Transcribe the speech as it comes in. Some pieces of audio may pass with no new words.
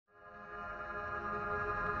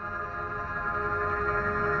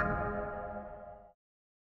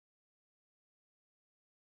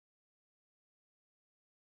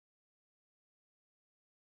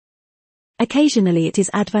Occasionally it is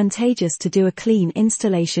advantageous to do a clean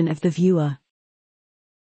installation of the viewer.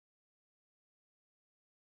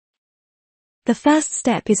 The first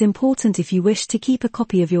step is important if you wish to keep a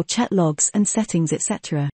copy of your chat logs and settings,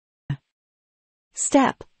 etc.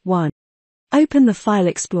 Step 1. Open the File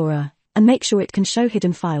Explorer, and make sure it can show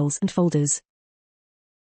hidden files and folders.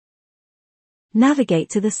 Navigate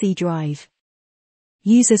to the C drive.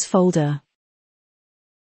 Users folder.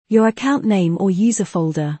 Your account name or user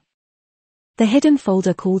folder. The hidden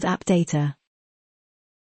folder called Appdata.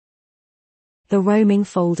 The roaming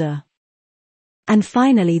folder. And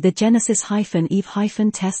finally the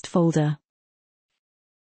Genesis-Eve-test folder.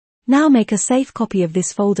 Now make a safe copy of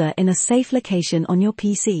this folder in a safe location on your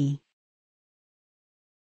PC.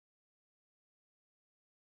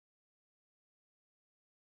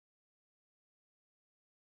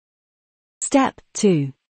 Step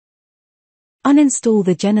 2. Uninstall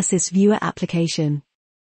the Genesis Viewer application.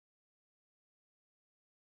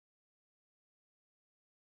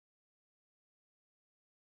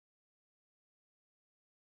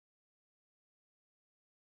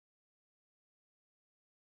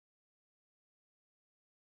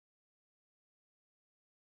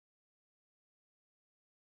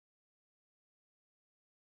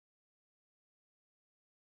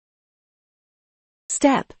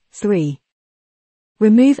 Step 3.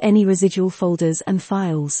 Remove any residual folders and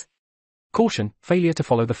files. Caution, failure to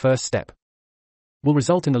follow the first step will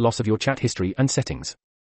result in the loss of your chat history and settings.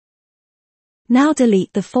 Now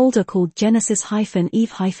delete the folder called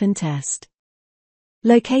Genesis-Eve-test.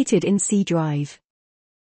 Located in C drive.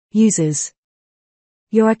 Users.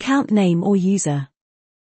 Your account name or user.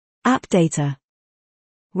 Appdata.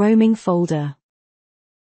 Roaming folder.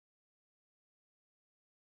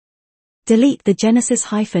 Delete the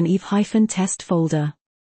Genesis-Eve-test folder.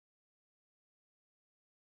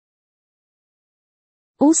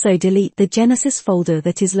 Also delete the Genesis folder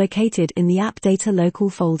that is located in the Appdata local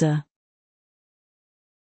folder.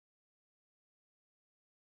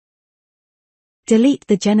 Delete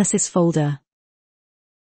the Genesis folder.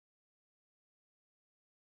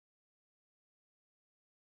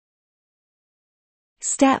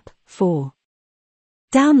 Step 4.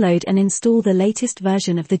 Download and install the latest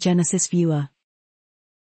version of the Genesis Viewer.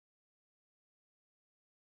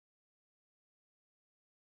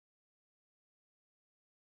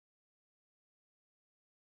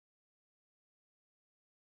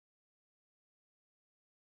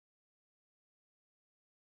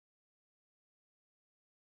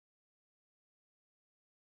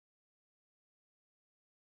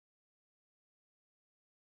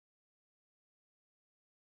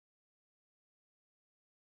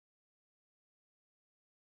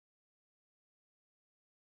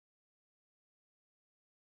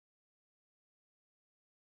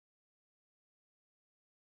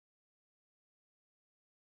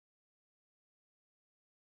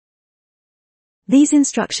 These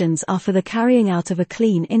instructions are for the carrying out of a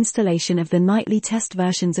clean installation of the nightly test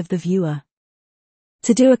versions of the viewer.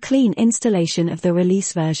 To do a clean installation of the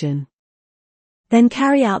release version, then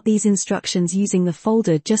carry out these instructions using the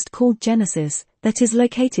folder just called Genesis, that is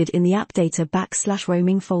located in the Appdata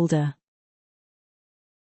 /roaming folder.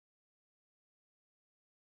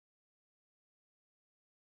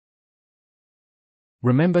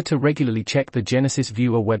 Remember to regularly check the Genesis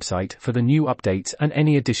Viewer website for the new updates and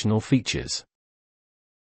any additional features.